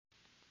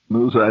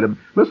News item.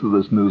 Listen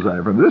to this news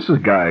item. This is a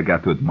guy I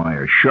got to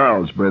admire.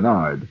 Charles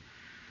Bernard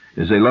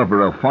is a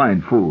lover of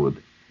fine food.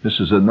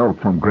 This is a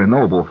note from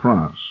Grenoble,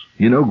 France.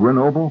 You know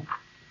Grenoble?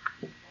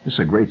 It's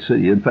a great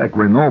city. In fact,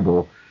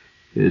 Grenoble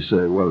is,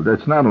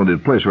 that's not only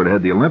the place where they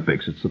had the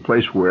Olympics. It's the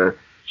place where,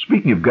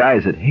 speaking of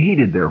guys that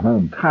hated their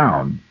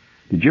hometown,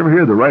 did you ever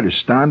hear of the writer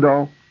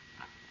Stendhal?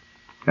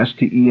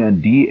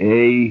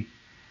 Stendal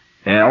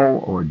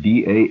or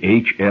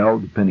Dahl,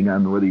 depending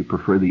on whether you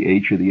prefer the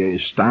H or the A,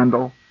 is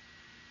Stendhal.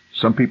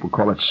 Some people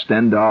call it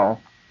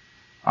Stendhal.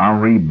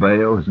 Henri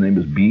Beyle, his name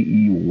is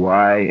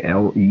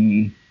Beyle.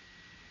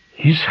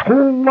 His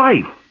whole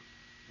life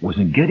was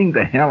in getting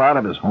the hell out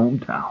of his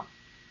hometown.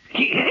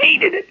 He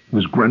hated it. It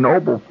was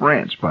Grenoble,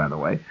 France, by the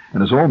way,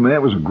 and his old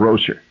man was a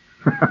grocer.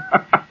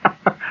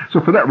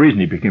 So for that reason,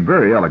 he became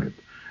very elegant.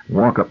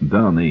 Walk up and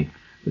down the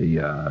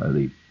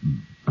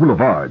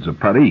boulevards of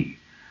Paris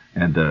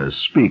and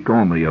speak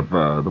only of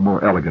the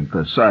more elegant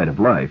side of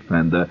life.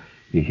 And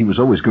he was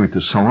always going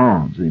to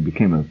salons, and he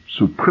became a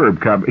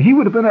superb he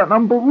would have been an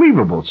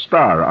unbelievable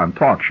star on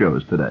talk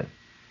shows today.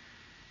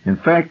 In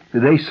fact,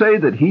 they say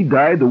that he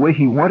died the way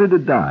he wanted to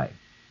die.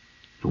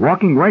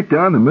 Walking right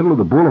down the middle of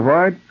the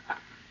boulevard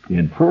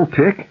in full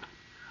tick,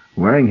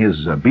 wearing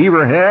his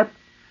beaver hat,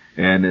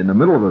 and in the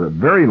middle of a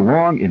very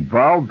long,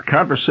 involved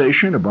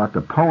conversation about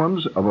the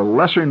poems of a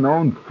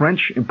lesser-known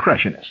French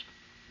impressionist.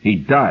 He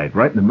died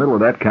right in the middle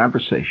of that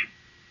conversation.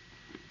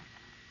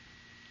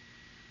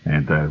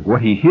 And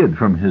what he hid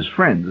from his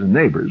friends and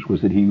neighbors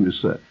was that he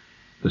was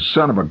the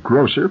son of a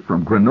grocer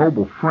from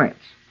Grenoble, France.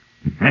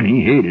 And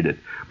he hated it.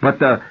 But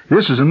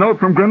this is a note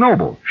from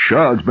Grenoble.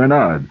 Charles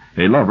Bernard,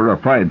 a lover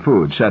of fine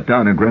food, sat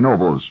down in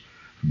Grenoble's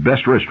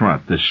best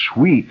restaurant, the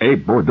Suite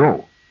et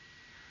Bordeaux.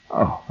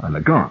 Oh,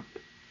 elegant.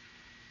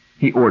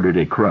 He ordered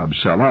a crab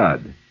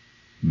salad,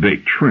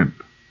 baked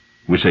shrimp,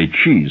 with a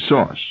cheese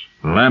sauce,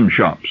 lamb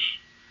chops,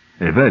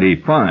 a very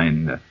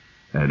fine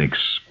and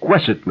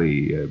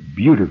exquisitely,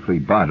 beautifully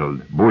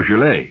bottled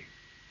Beaujolais.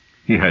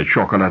 He had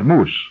chocolat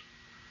mousse,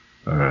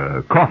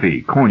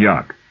 coffee,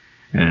 cognac,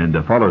 and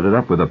followed it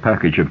up with a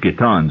package of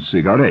Gitane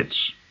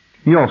cigarettes.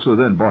 He also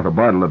then bought a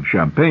bottle of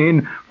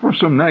champagne for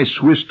some nice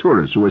Swiss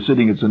tourists who were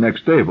sitting at the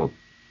next table.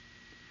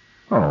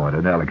 Oh, what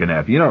an elegant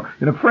app. You know,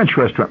 in a French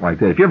restaurant like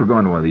that, if you ever go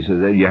into one of these,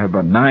 you have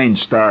about 9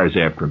 stars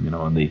after them,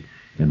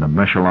 in the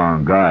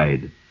Michelin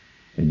guide.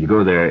 And you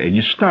go there and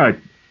you start,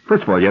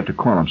 first of all, you have to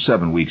call them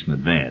 7 weeks in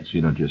advance.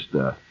 You don't just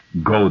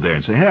go there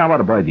and say, hey, I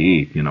want to buy to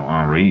eat,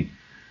 Henri.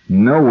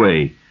 No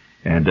way.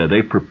 And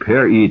they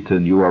prepare it,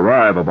 and you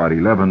arrive about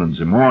 11 in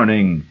the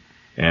morning,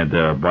 and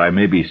by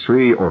maybe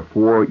 3 or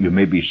 4, you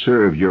may be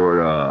served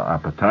your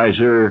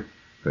appetizer,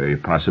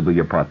 possibly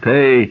your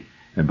pâté,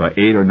 and by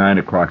 8 or 9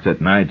 o'clock that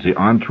night, the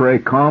entree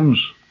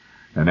comes,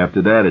 and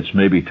after that, it's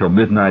maybe till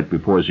midnight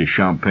before the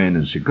champagne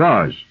and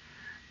cigars.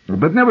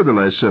 But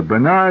nevertheless,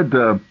 Bernard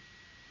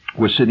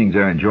was sitting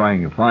there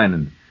enjoying a fine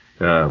and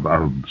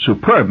a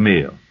superb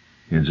meal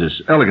in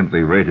this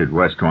elegantly rated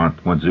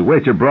restaurant when the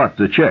waiter brought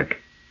the check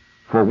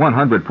for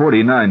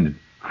 149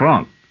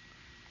 francs.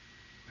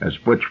 At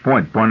which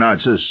point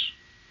Bernard says,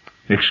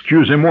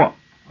 "Excusez-moi,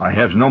 I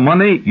have no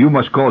money, you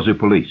must call the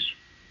police."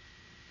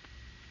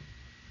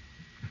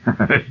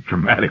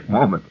 Dramatic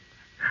moment.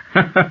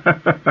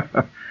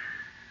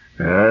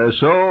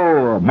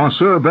 So,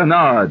 Monsieur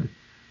Bernard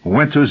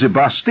went to the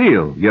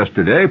Bastille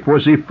yesterday for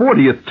the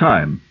 40th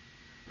time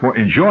for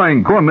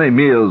enjoying gourmet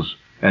meals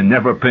and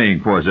never paying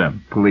for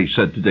them, police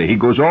said today. He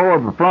goes all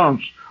over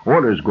France,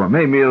 orders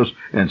gourmet meals,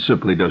 and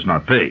simply does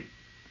not pay.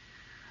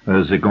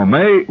 The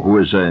gourmet, who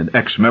is an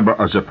ex-member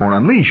of the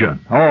Foreign Legion.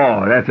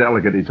 Oh, that's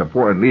elegant. He's a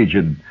Foreign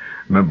Legion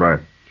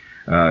member.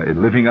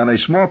 Living on a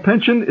small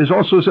pension, is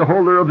also the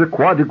holder of the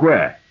Croix de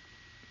Guerre,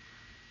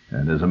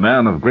 and is a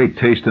man of great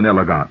taste and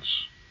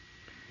elegance.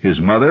 His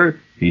mother,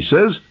 he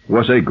says,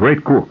 was a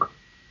great cook.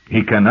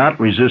 He cannot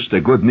resist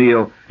a good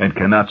meal and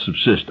cannot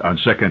subsist on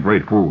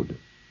second-rate food.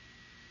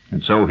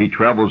 And so he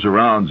travels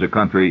around the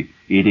country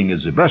eating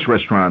at the best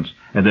restaurants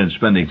and then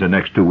spending the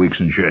next 2 weeks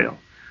in jail.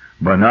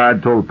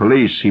 Bernard told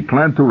police he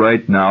planned to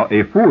write now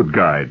a food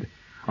guide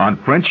on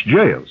French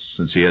jails,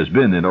 since he has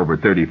been in over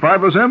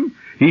 35 of them.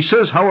 He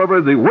says,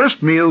 however, the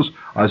worst meals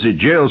are the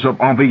jails of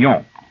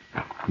Environ.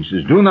 He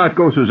says, do not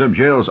go to them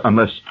jails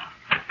unless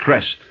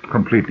pressed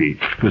completely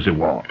to the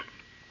wall.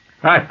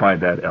 I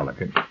find that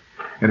elegant.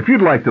 And if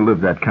you'd like to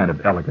live that kind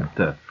of elegant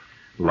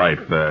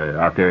life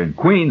out there in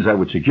Queens, I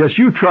would suggest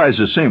you try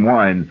the same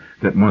wine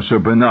that Monsieur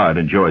Bernard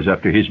enjoys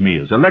after his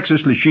meals.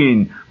 Alexis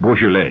Lichine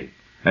Beaujolais,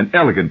 an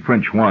elegant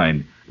French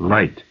wine,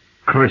 light,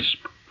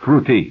 crisp,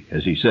 fruity,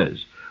 as he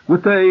says,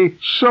 with a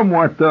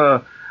somewhat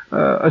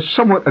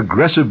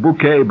aggressive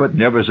bouquet, but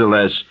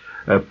nevertheless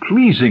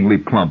pleasingly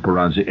plump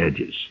around the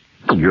edges.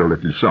 Your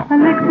little song.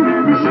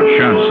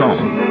 Chanson.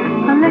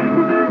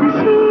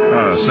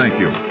 Oh, thank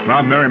you.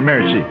 Ah,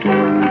 merci.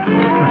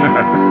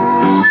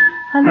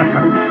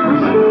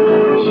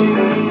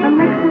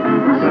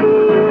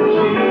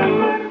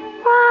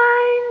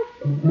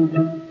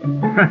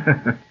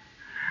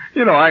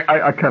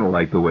 I kind of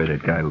like the way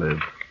that guy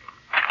lived.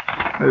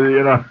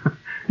 You know,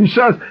 he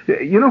sounds.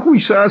 You know who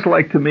he sounds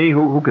like to me?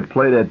 Who could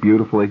play that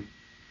beautifully?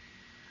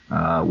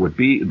 Would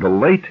be the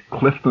late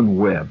Clifton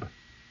Webb.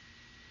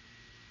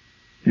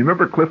 You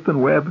remember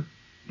Clifton Webb,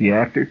 the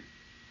actor?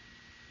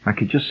 I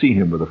could just see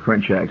him with a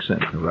French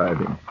accent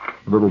arriving,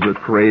 a little bit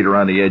frayed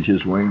around the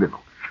edges, wearing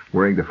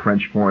the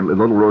French foreign, a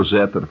little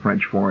rosette of the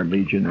French Foreign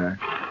Legion there,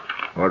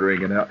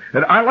 ordering it out.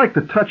 And I like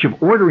the touch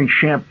of ordering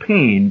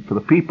champagne for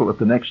the people at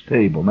the next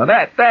table. Now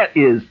that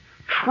is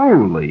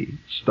truly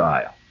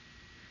style.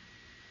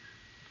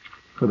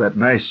 For that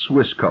nice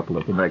Swiss couple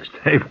at the next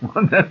table,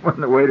 and then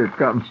when the waiter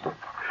comes,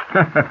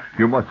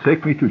 you must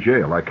take me to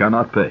jail. I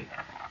cannot pay.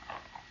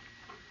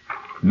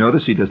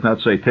 Notice he does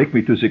not say, take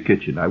me to the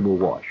kitchen. I will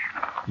wash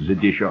the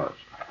dishes.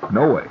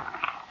 No way.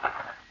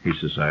 He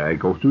says, I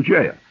go to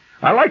jail.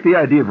 I like the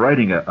idea of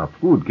writing a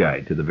food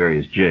guide to the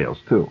various jails,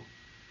 too.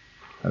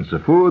 As the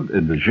food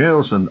in the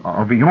jails in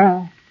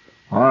Avignon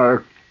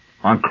are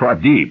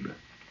incredible.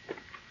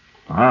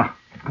 Ah,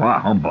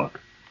 bah, humbug.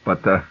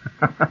 But,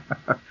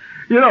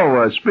 you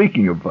know,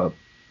 speaking of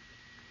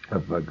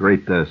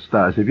great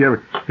stars, have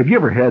you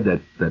ever had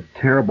that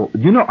terrible?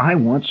 You know, I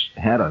once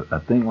had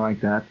a thing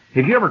like that.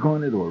 Have you ever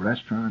gone into a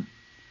restaurant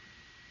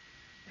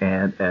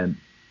and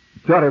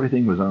thought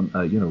everything was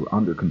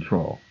under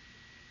control?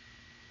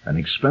 An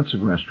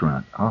expensive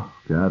restaurant. Oh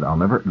God, I'll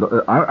never.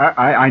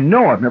 I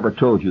know I've never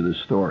told you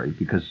this story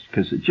because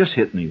it just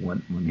hit me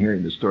when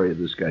hearing the story of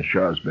this guy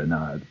Charles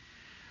Bernard.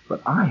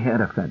 But I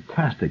had a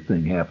fantastic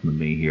thing happen to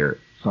me here.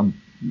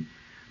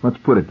 Let's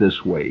put it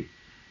this way,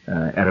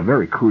 at a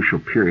very crucial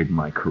period in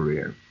my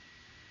career.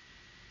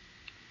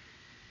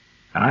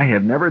 I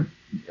have never.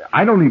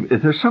 I don't even.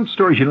 There's some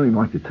stories you don't even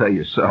like to tell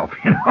yourself.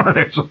 You know,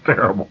 they're so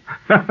terrible.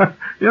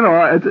 You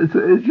know,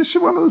 it's just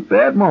one of those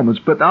bad moments.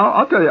 But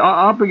I'll tell you.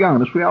 I'll be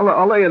honest with you.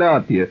 I'll lay it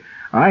out to you.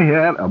 I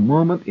had a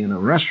moment in a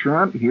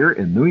restaurant here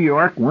in New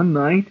York one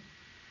night,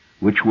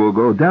 which will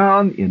go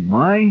down in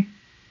my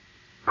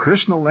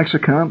personal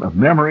lexicon of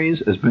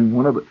memories as being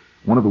one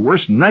of the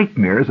worst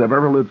nightmares I've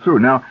ever lived through.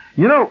 Now,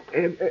 you know,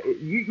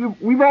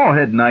 we've all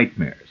had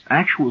nightmares,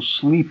 actual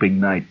sleeping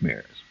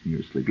nightmares. When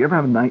you're asleep. You ever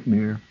have a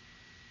nightmare?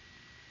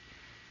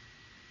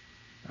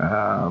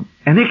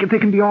 And they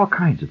can be all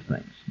kinds of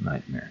things,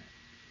 nightmare.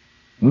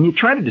 When you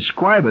try to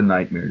describe a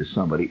nightmare to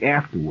somebody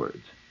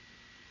afterwards,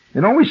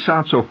 it always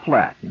sounds so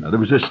flat. You know, there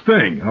was this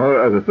thing,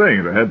 the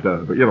thing that had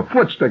the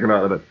foot sticking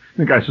out of it.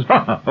 The guy says,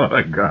 oh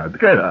my God,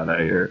 get out of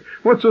here.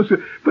 What's so?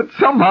 But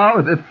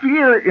somehow the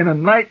fear in a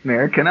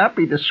nightmare cannot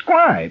be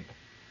described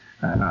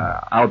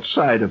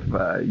outside of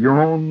your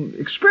own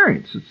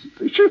experience.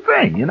 It's your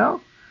thing, you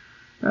know.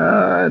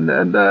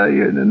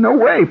 No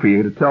way for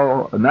you to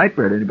tell a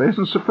nightmare to anybody.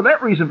 And so for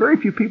that reason, very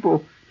few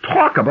people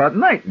talk about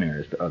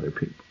nightmares to other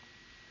people.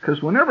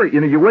 Because whenever,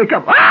 you wake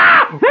up,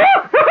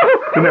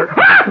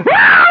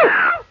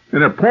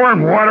 and they're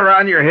pouring water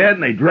on your head,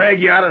 and they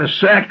drag you out of the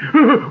sack.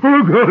 Oh,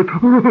 God.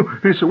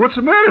 They say, what's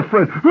the matter,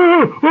 Fred?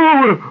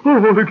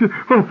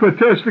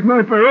 Fantastic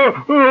nightmare.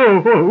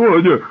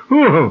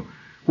 Well,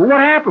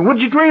 what happened? What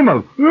did you dream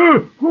of?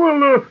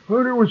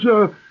 There was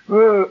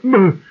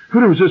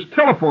this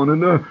telephone,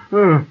 and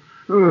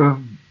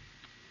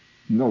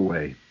no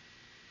way.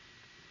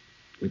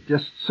 It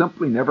just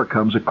simply never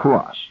comes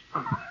across.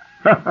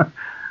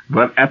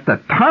 But at the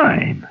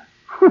time,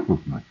 oh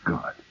my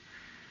God.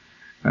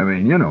 I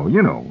mean, you know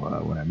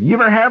what I mean. You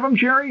ever have them,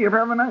 Jerry? You ever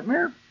have a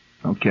nightmare?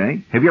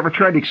 Okay. Have you ever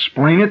tried to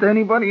explain it to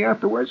anybody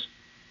afterwards?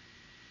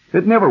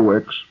 It never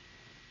works.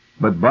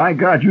 But by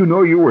God, you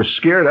know you were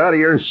scared out of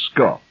your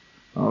skull.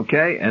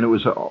 Okay? And it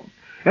was all.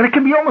 And it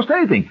can be almost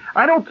anything.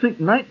 I don't think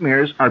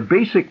nightmares are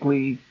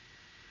basically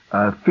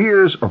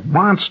fears of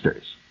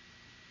monsters.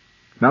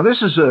 Now,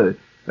 this is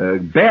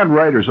bad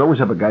writers always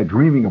have a guy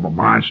dreaming of a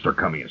monster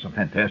coming in, some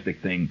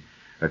fantastic thing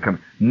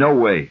coming. No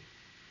way.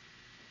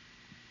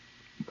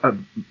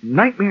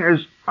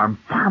 Nightmares are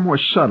far more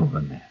subtle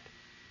than that.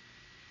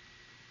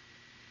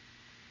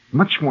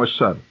 Much more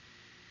subtle.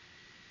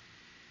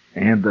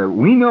 And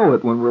we know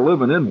it when we're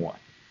living in one.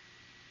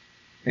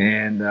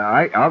 And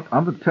I'm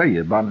going to tell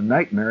you about a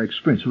nightmare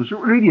experience. It was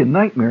really a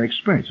nightmare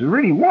experience. It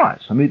really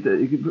was. I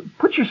mean,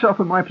 put yourself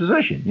in my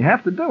position. You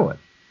have to do it.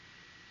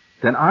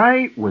 Then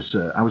I was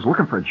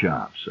looking for a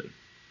job. See,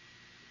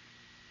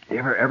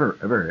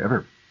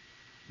 ever,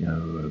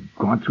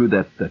 gone through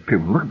that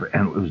period looking for,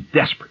 and it was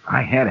desperate.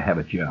 I had to have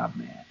a job,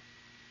 man.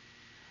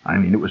 I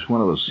mean, it was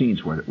one of those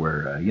scenes where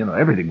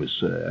everything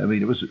was.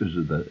 It was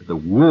the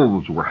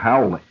wolves were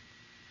howling.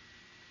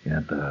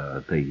 And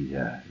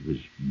it was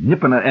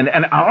nipping at,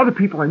 and other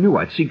people I knew,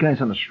 I'd see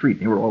guys on the street,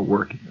 and they were all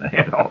working. They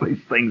had all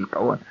these things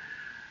going.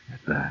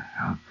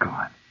 Oh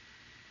God,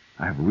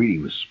 I really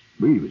was,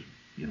 boy,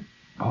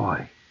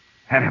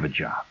 had to have a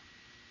job.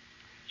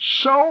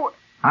 So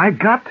I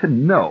got to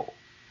know,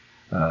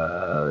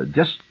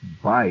 just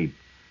by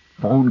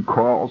phone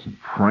calls and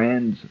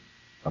friends,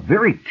 a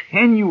very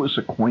tenuous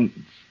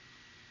acquaintance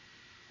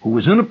who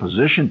was in a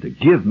position to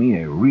give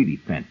me a really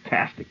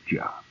fantastic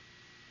job.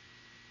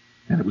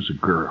 And it was a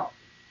girl.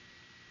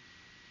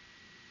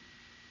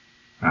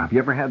 Now, have you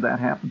ever had that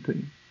happen to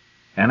you?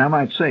 and I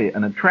might say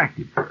an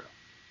attractive girl.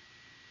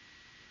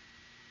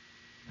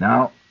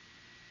 Now,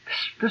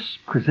 this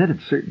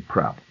presented certain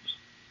problems.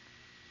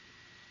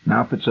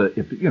 Now, if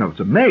it's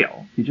a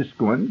male, you just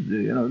go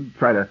in,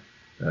 try to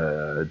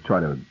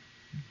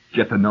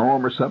get to know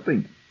him or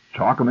something,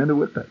 talk him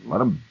into it,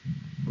 let him,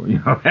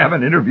 have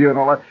an interview and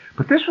all that.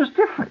 But this was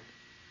different.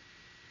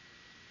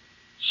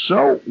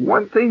 So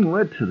one thing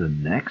led to the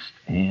next,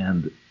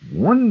 and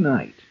one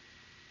night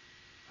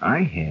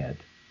I had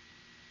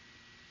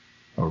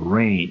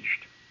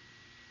arranged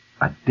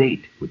a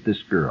date with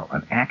this girl,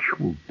 an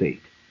actual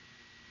date.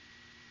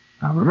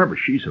 Now remember,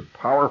 she's a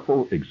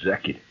powerful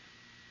executive,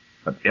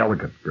 an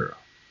elegant girl.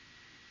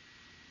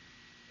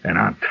 And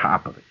on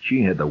top of it,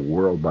 she had the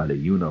world by the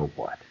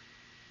you-know-what.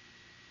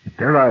 And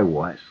there I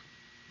was,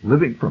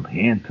 living from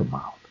hand to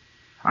mouth.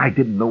 I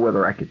didn't know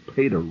whether I could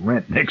pay the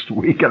rent next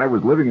week, and I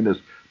was living in this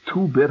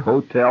 2-bit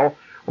hotel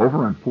over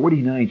on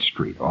 49th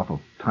Street off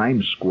of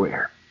Times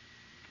Square.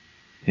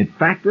 In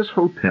fact, this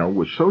hotel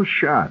was so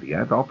shoddy,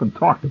 I've often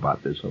talked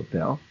about this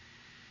hotel.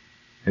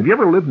 Have you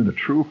ever lived in a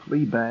true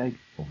flea bag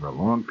over a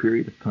long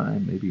period of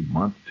time, maybe a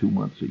month, 2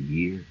 months, a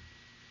year?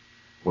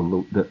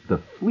 Well,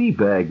 the flea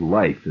bag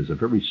life is a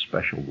very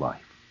special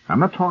life. I'm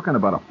not talking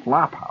about a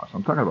flop house.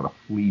 I'm talking about a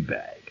flea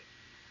bag.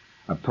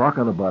 I'm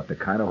talking about the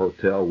kind of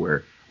hotel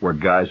where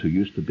guys who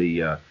used to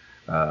be,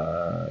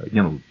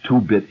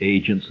 2-bit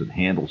agents that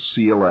handle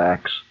seal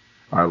acts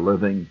are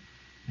living,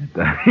 and,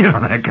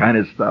 that kind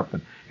of stuff.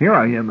 And here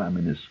I am. I'm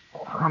in this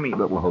crummy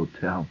little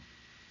hotel,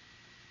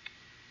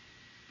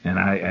 and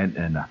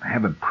I'm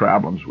having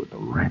problems with the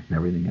rent and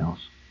everything else.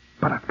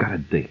 But I've got a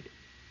date,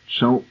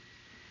 so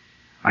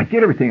I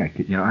did everything I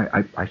could.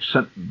 I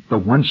sent the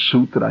one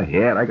suit that I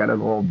had. I got it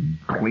all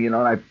clean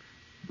on. I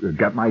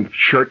got my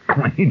shirt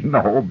clean and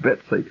the whole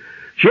bit.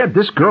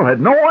 This girl had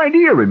no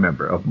idea,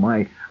 remember, of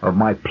my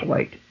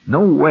plight.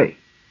 No way.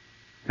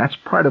 That's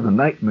part of the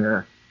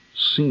nightmare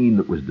scene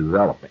that was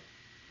developing.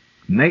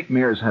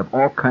 Nightmares have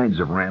all kinds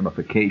of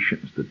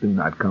ramifications that do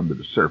not come to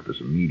the surface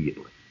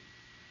immediately.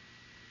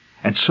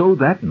 And so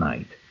that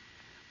night,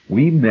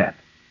 we met.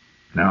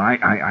 Now,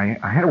 I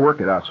had to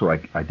work it out, so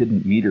I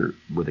didn't meet her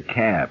with a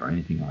cab or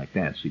anything like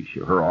that. See,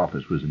 her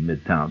office was in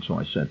Midtown, so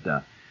I said,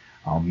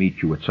 I'll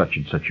meet you at such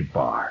and such a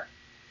bar,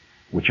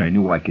 which I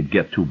knew I could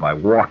get to by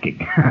walking.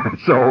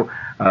 So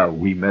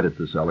we met at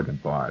this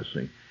elegant bar,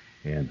 see.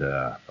 And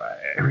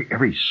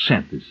every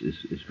cent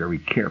is very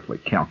carefully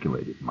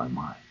calculated in my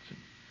mind, see.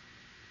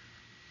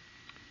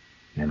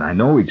 And I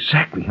know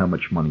exactly how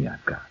much money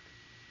I've got.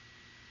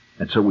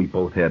 And so we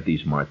both had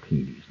these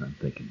martinis, and I'm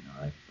thinking,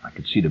 I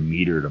could see the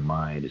meter of the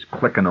mind is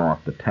clicking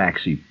off. The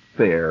taxi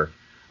fare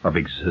of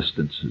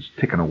existence is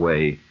ticking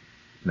away,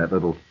 and that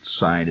little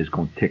sign is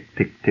going tick,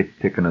 tick, tick,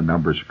 tick, and the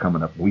numbers are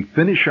coming up. We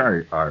finish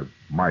our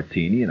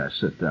martini, and I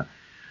said,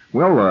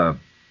 we're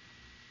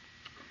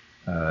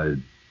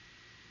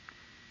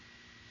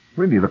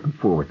really looking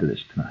forward to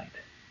this tonight.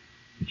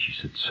 And she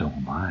said, so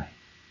am I.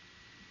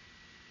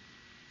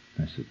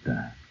 I said,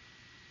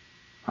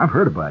 I've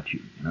heard about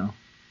you,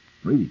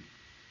 Really,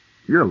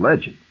 you're a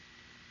legend.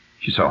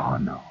 She said, oh,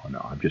 no,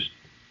 I'm just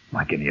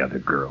like any other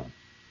girl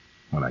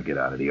when I get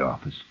out of the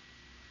office.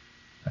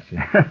 I said,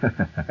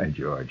 hi,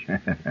 George.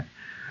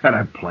 And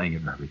I'm playing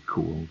it very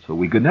cool. So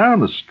we go down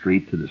the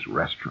street to this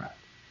restaurant.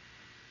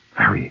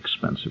 Very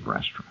expensive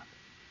restaurant.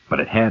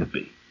 But it had to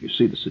be. You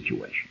see the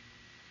situation.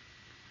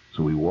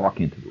 So we walk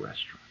into the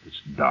restaurant.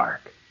 It's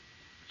dark.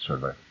 It's sort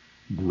of a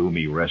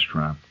gloomy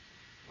restaurant,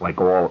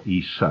 like all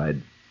East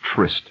Side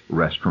tryst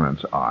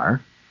restaurants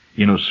are.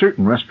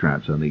 Certain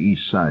restaurants on the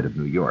east side of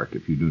New York,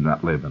 if you do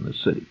not live in the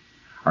city,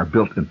 are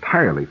built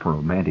entirely for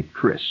romantic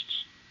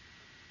trysts.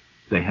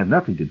 They have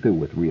nothing to do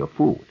with real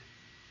food.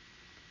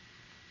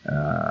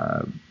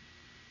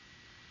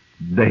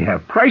 They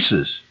have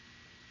prices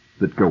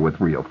that go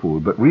with real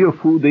food, but real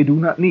food they do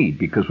not need,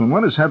 because when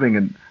one is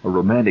having a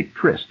romantic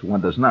tryst, one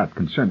does not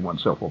concern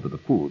oneself over the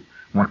food.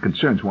 One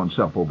concerns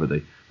oneself over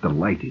the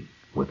lighting,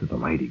 whether the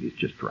lighting is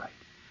just right,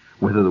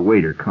 whether the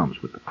waiter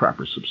comes with the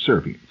proper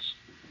subservience,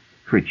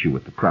 treats you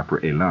with the proper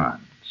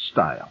elan,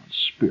 style, and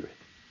spirit.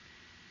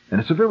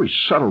 And it's a very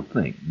subtle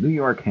thing. New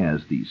York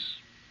has these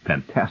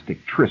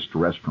fantastic tryst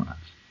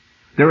restaurants.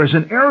 There is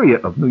an area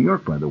of New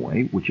York, by the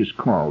way, which is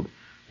called,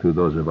 to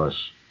those of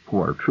us who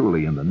are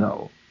truly in the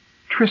know,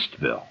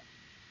 Trystville.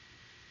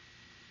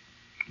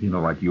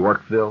 Like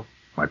Yorkville,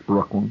 like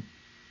Brooklyn,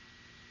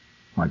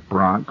 like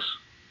Bronx,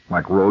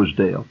 like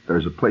Rosedale.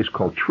 There's a place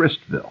called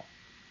Trystville.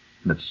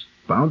 And it's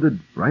bounded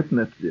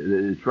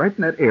it's right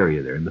in that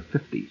area there in the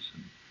 50s.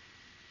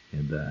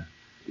 And the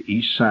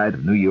east side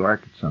of New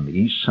York, it's on the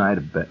east side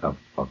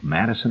of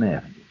Madison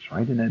Avenue. It's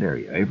right in that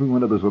area. Every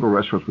one of those little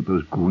restaurants with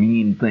those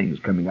green things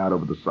coming out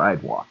over the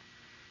sidewalk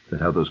that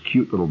have those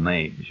cute little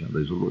names,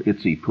 those little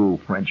itsy-poo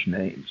French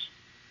names.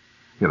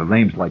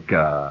 Names like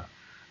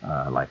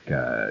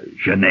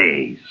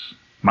Genèse,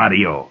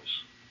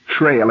 Mario's,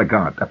 Très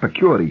Elegant,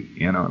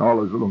 Epicuri, and all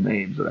those little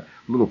names,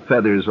 little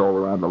feathers all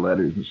around the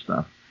letters and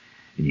stuff.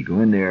 And you go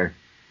in there,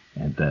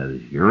 and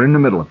you're in the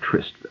middle of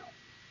Trystville.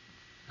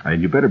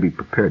 And you better be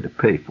prepared to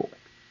pay for it.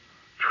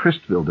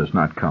 Tristville does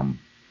not come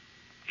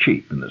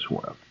cheap in this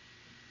world.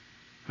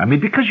 I mean,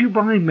 because you're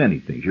buying many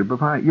things. You're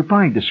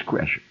buying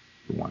discretion,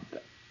 for one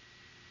thing.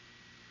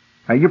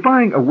 You're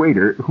buying a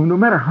waiter who, no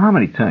matter how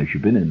many times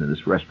you've been into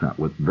this restaurant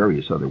with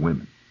various other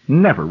women,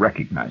 never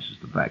recognizes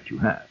the fact you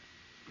have.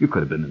 You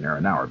could have been in there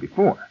an hour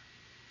before.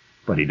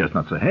 But he does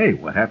not say, "Hey,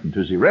 what happened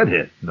to the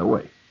redhead?" No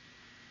way.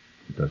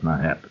 It does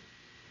not happen.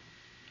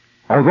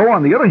 Although,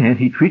 on the other hand,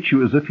 he treats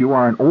you as if you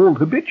are an old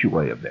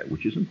habitué of there,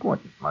 which is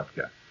important. Like,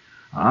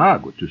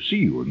 good to see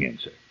you again,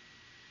 sir.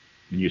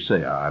 And you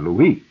say,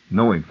 Louis,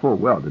 knowing full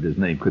well that his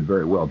name could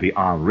very well be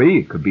Henri,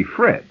 it could be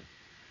Fred.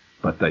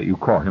 But you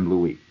call him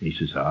Louis. He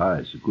says,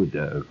 it's a good,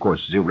 of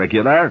course, c'est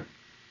regular.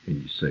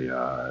 And you say,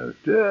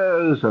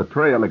 c'est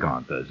très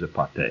elegant, c'est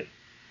pâté.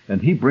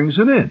 And he brings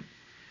it in.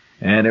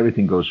 And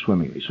everything goes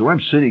swimmingly. So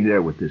I'm sitting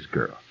there with this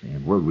girl,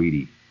 and we're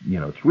really,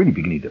 it's really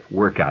beginning to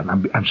work out.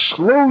 And I'm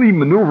slowly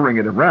maneuvering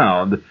it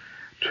around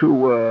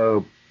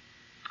to,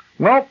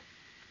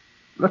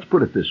 let's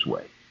put it this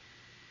way.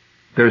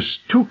 There's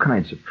two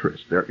kinds of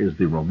tryst. There is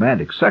the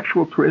romantic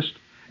sexual tryst,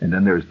 and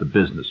then there's the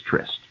business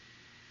tryst.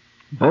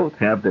 Both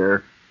have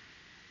their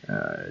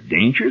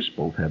dangers,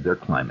 both have their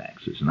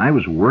climaxes. And I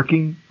was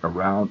working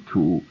around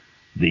to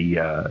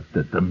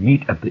the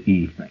meat of the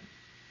evening,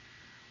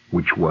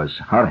 which was,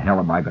 how the hell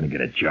am I going to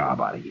get a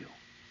job out of you?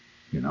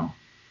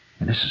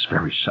 And this is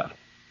very subtle.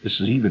 This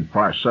is even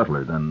far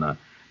subtler than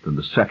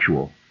the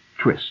sexual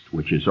tryst,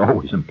 which is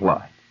always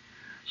implied.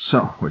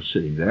 So we're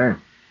sitting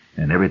there,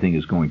 and everything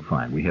is going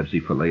fine. We have the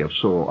filet of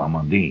sole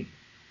amandine,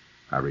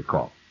 I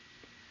recall.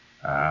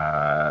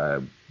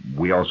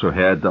 We also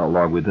had,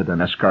 along with it, an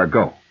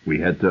escargot. We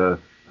had a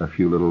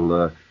few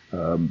little,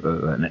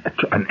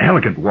 an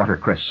elegant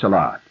watercress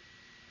salad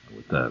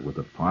with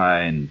a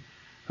fine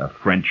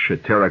French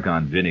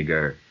tarragon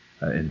vinegar.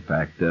 In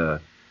fact,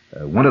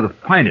 one of the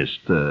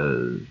finest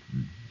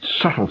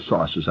subtle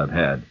sauces I've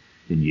had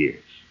in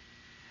years.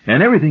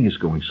 And everything is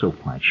going so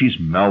fine. She's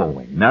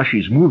mellowing. Now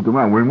she's moved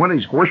around. We're in one of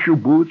these horseshoe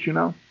booths,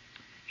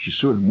 She's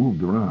sort of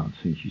moved around.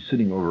 See, she's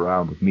sitting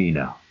around with me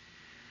now.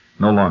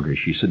 No longer is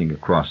she sitting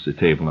across the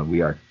table, and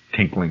we are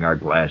tinkling our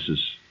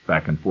glasses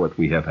back and forth.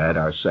 We have had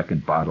our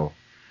second bottle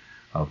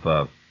of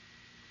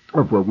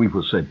what we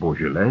will say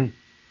Beaujolais.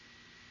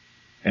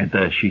 And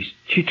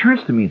she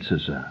turns to me and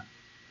says,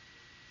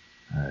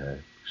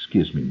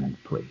 excuse me, ma'am,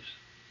 please.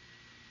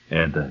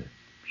 And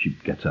she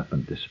gets up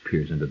and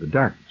disappears into the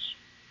darkness.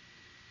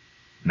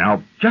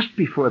 Now, just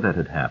before that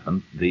had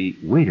happened, the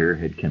waiter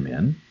had come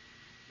in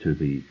to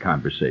the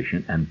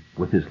conversation, and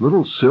with his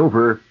little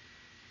silver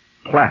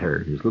platter,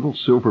 his little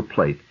silver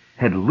plate,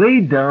 had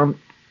laid down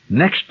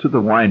next to the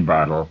wine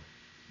bottle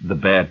the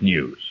bad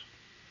news.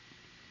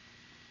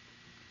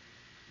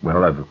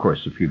 Well, of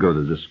course, if you go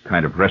to this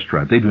kind of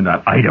restaurant, they do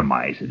not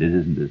itemize it. It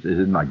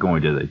isn't like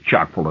going to the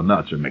chock full of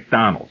nuts or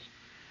McDonald's.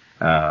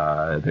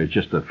 There's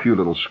just a few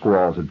little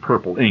scrawls in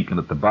purple ink, and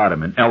at the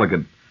bottom, in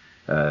elegant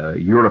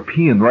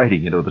European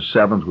writing, the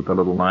sevens with the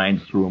little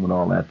lines through them and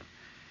all that.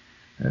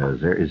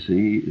 There is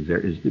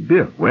the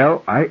bill.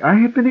 Well, I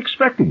have been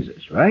expecting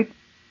this, right?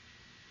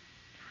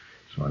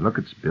 So I look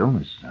at the bill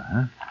and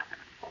I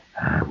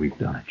say, we've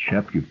done it,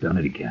 Shep. You've done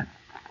it again.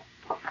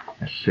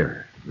 Yes,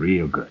 sir.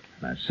 Real good.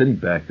 And I'm sitting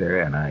back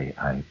there,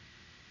 and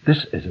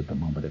this is at the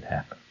moment it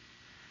happened.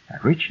 I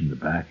reach in the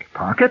back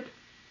pocket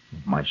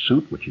of my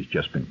suit, which has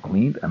just been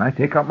cleaned, and I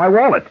take out my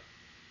wallet.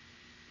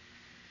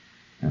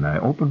 And I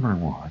open my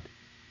wallet.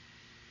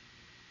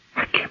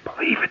 I can't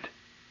believe it.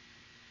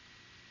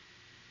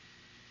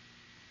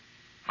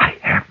 I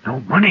have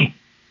no money.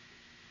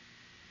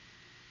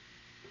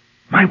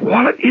 My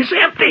wallet is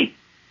empty.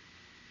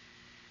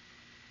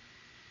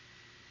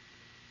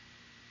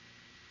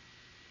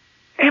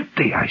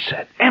 Empty, I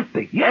said.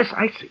 Empty. Yes,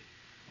 I see.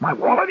 My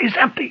wallet is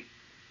empty.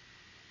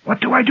 What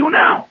do I do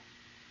now?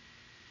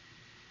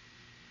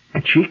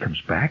 And she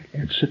comes back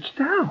and sits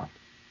down.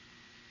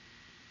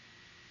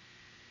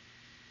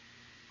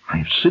 I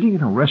am sitting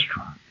in a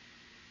restaurant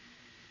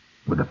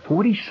with a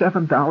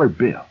 $47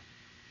 bill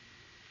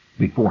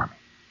before me,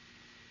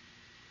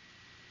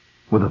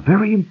 with a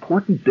very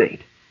important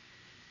date,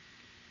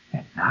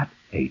 and not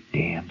a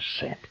damn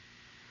cent.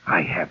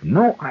 I have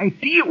no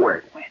idea where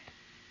it went.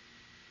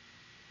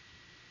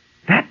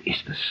 That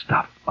is the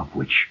stuff of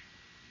which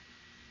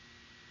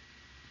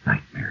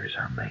nightmares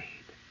are made.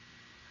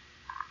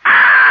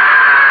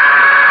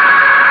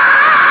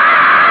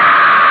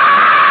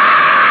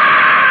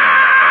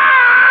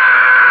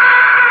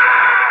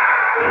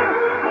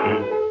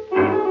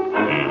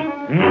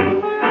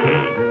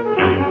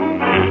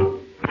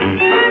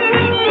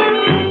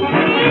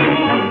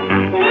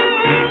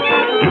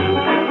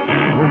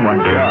 Oh my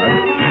God.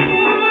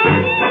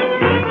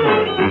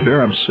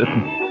 There I'm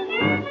sitting.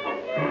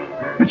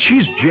 And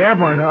she's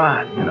jabbering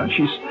on,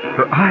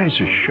 her eyes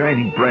are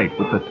shining bright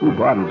with the 2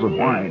 bottles of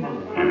wine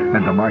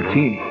and the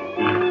martini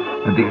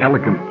and the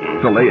elegant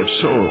filet of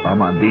sole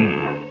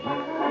amandine.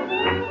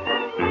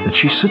 And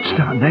she sits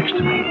down next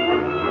to me.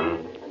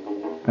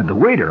 And the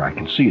waiter, I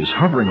can see, is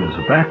hovering as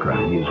a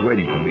background. He is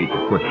waiting for me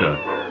to put, the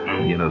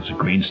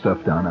green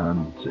stuff down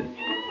on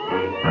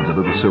the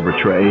little silver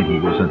tray. And he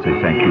goes and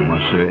say, "Thank you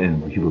much, sir,"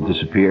 and he will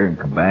disappear and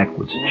come back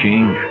with the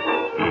change.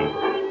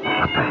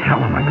 What the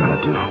hell am I going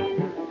to do?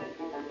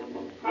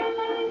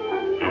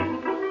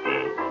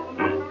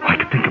 I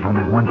can think of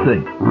only one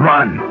thing.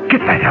 Run!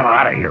 Get the hell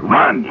out of here!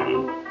 Run!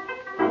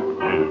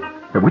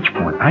 At which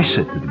point, I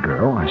said to the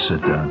girl, I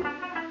said,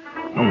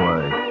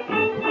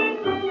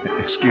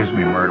 excuse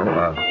me, Myrtle,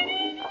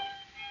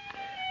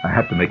 I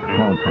have to make a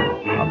phone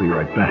call. I'll be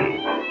right back.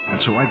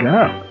 And so I got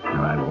up,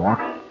 and I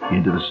walked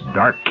into this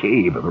dark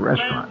cave of the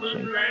restaurant,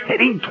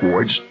 heading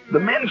towards the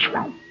men's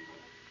room.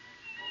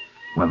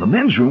 Well, the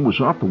men's room was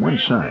off to one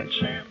side,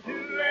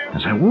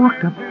 as I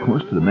walked up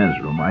close to the men's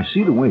room, I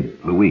see the waiter,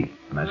 Louis,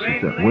 and I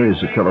said, "Where's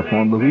the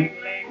telephone, Louis?"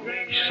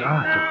 He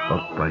saw it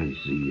up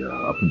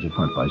in the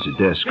front by the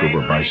desk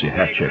over by the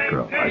hat check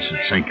girl. I said,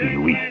 "Thank you,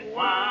 Louis."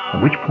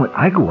 At which point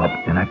I go up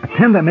and I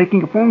pretend I'm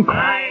making a phone call.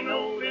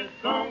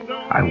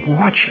 I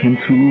watch him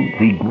through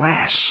the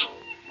glass.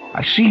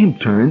 I see him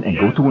turn and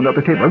go to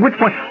another table. At which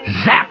point,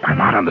 zap, I'm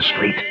out on the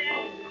street.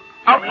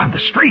 Out on the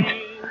street.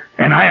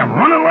 And I am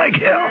running like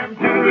hell.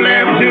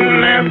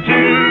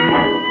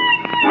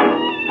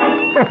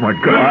 Oh, my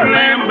God.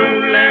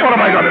 What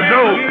am I going to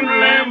do?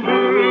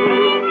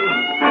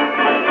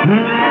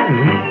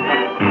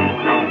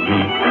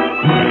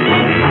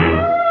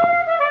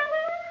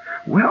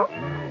 Well,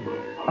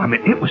 I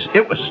mean, this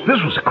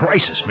was a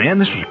crisis, man.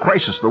 This was a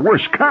crisis, the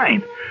worst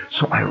kind.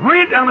 So I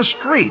ran down the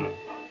street.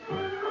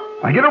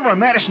 I get over on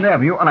Madison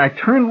Avenue, and I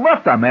turn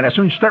left on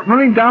Madison and start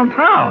running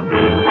downtown.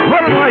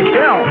 Running like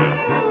hell.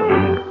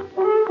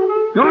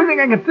 The only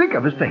thing I can think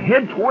of is to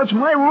head towards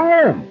my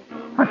room.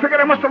 I figured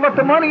I must have left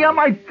the money on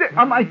my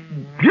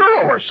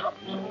bureau or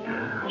something.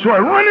 So I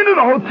run into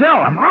the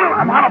hotel. I'm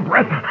out of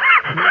breath.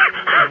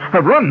 I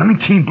run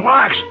 19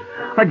 blocks.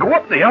 I go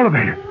up the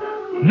elevator.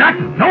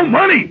 Nothing. No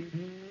money.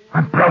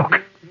 I'm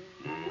broke.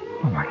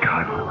 Oh, my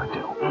God, what do I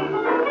do?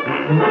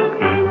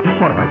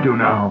 What do I do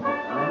now?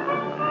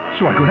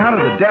 So I go down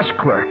to the desk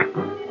clerk,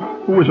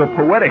 who was a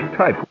poetic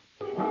type,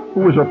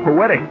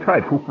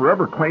 who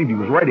forever claimed he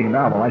was writing a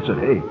novel. I said,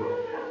 "Hey."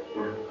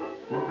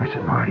 I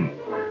said, "Marty,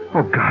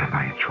 oh, God, am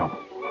I in trouble?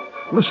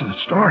 Listen to the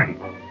story."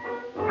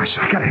 I said,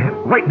 I got to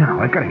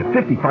hit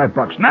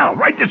 $55 now,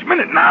 right this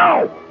minute,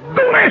 now.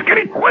 Don't ask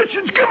any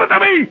questions. Give it to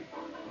me.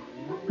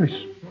 I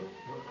said,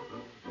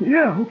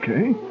 "Yeah,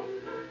 okay."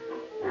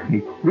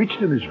 He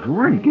reached in his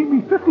drawer and he gave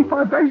me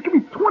 $55. He gave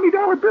me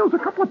 $20 bills, a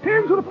couple of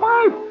tens and a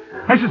 5.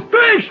 I said,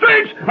 thanks.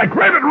 I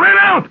grabbed it and ran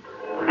out.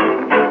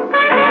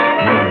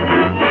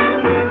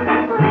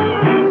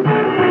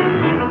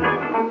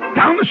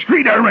 Down the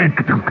street I ran.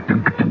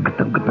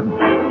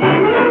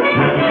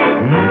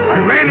 I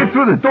ran in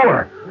through the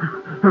door.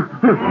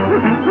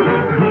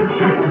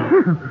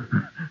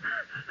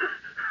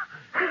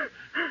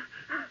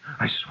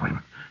 I said, "Wait a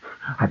minute.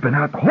 I've been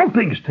out. The whole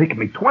thing has taken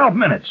me 12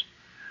 minutes.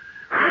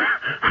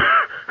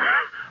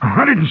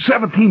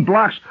 117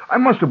 blocks. I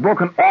must have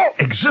broken all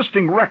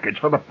existing records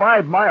for the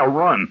 5-mile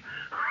run."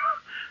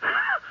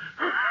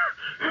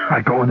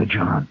 I go into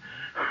John.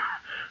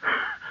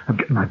 I'm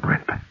getting my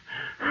breath back.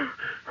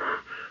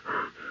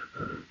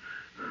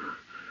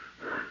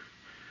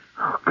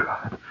 Oh,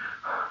 God.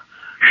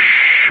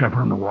 I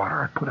run the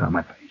water. I put it on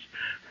my face.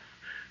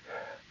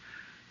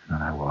 And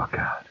then I walk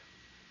out.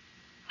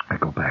 I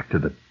go back to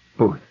the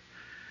booth.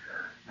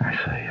 I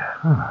say,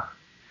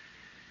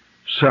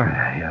 "Sorry,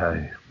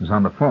 I was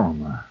on the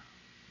phone,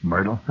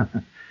 Myrtle."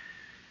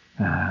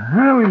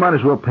 We might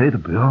as well pay the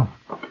bill.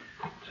 I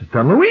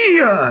said,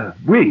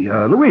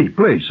 Louis,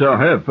 please, I'll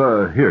have,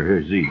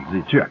 here's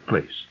the check,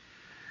 please.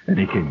 And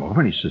he came over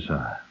and he says,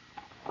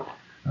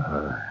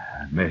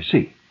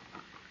 "Merci."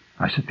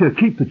 I said,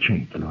 "Keep the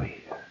change,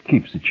 Louis.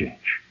 Keeps the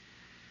change."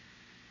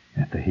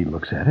 After he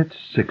looks at it,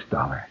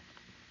 $6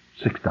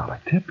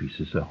 tip. He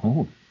says,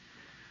 "Oh,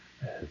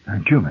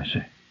 thank you,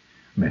 merci.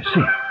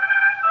 Merci."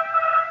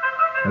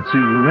 Let's see,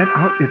 we went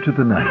out into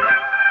the night.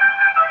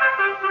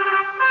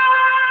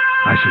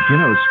 I said,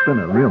 "It's been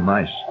a real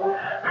nice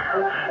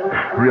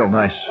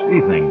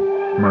evening,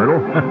 Myrtle."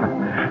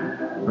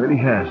 Really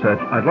has.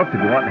 I'd love to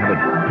go out and have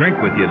a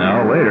drink with you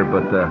now later,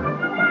 but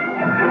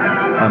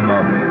I'm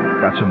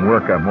got some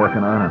work I'm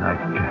working on, and I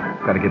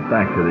got to get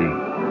back to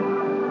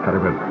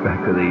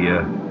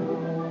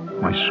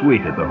my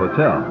suite at the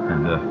hotel,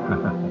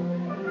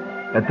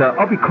 and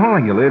I'll be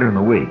calling you later in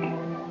the week.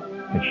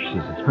 And she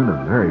says, "It's been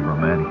a very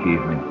romantic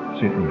evening." It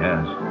certainly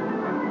has.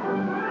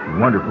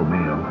 Wonderful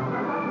meal.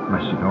 And I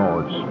said, "Oh,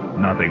 it's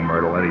nothing,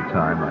 Myrtle, any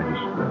time. I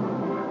just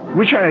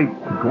wish I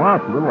could go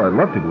out a little. I'd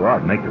love to go out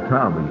and make the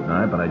town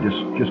tonight, but I just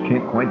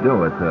can't quite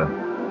do it.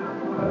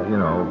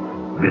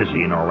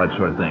 Busy and all that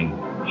sort of thing."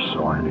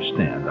 So I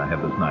understand. I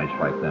have those nights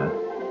like that.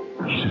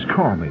 She says,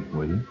 "Call me,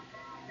 will you?"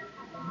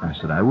 I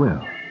said, "I will."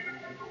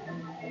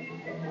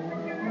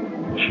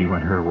 And she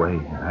went her way,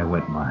 and I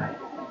went mine.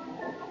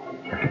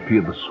 I could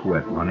feel the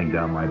sweat running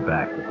down my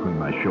back between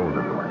my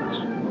shoulder blades.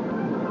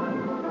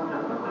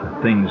 The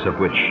things of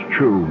which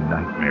true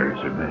nightmares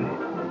are made.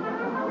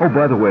 Oh,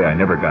 by the way, I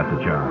never got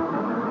the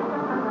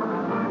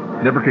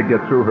job. Never could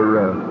get through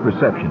her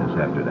receptionist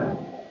after that.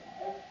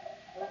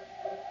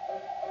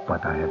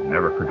 But I have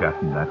never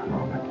forgotten that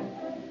moment.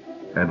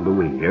 And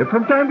Louis,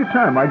 from time to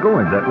time, I go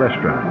into that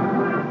restaurant.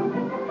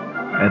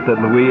 And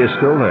that Louis is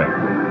still there.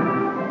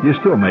 He's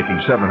still making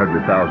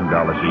 $700,000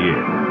 a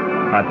year.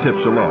 On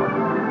tips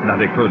alone,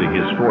 not including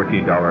his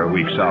 $14 a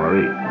week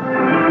salary.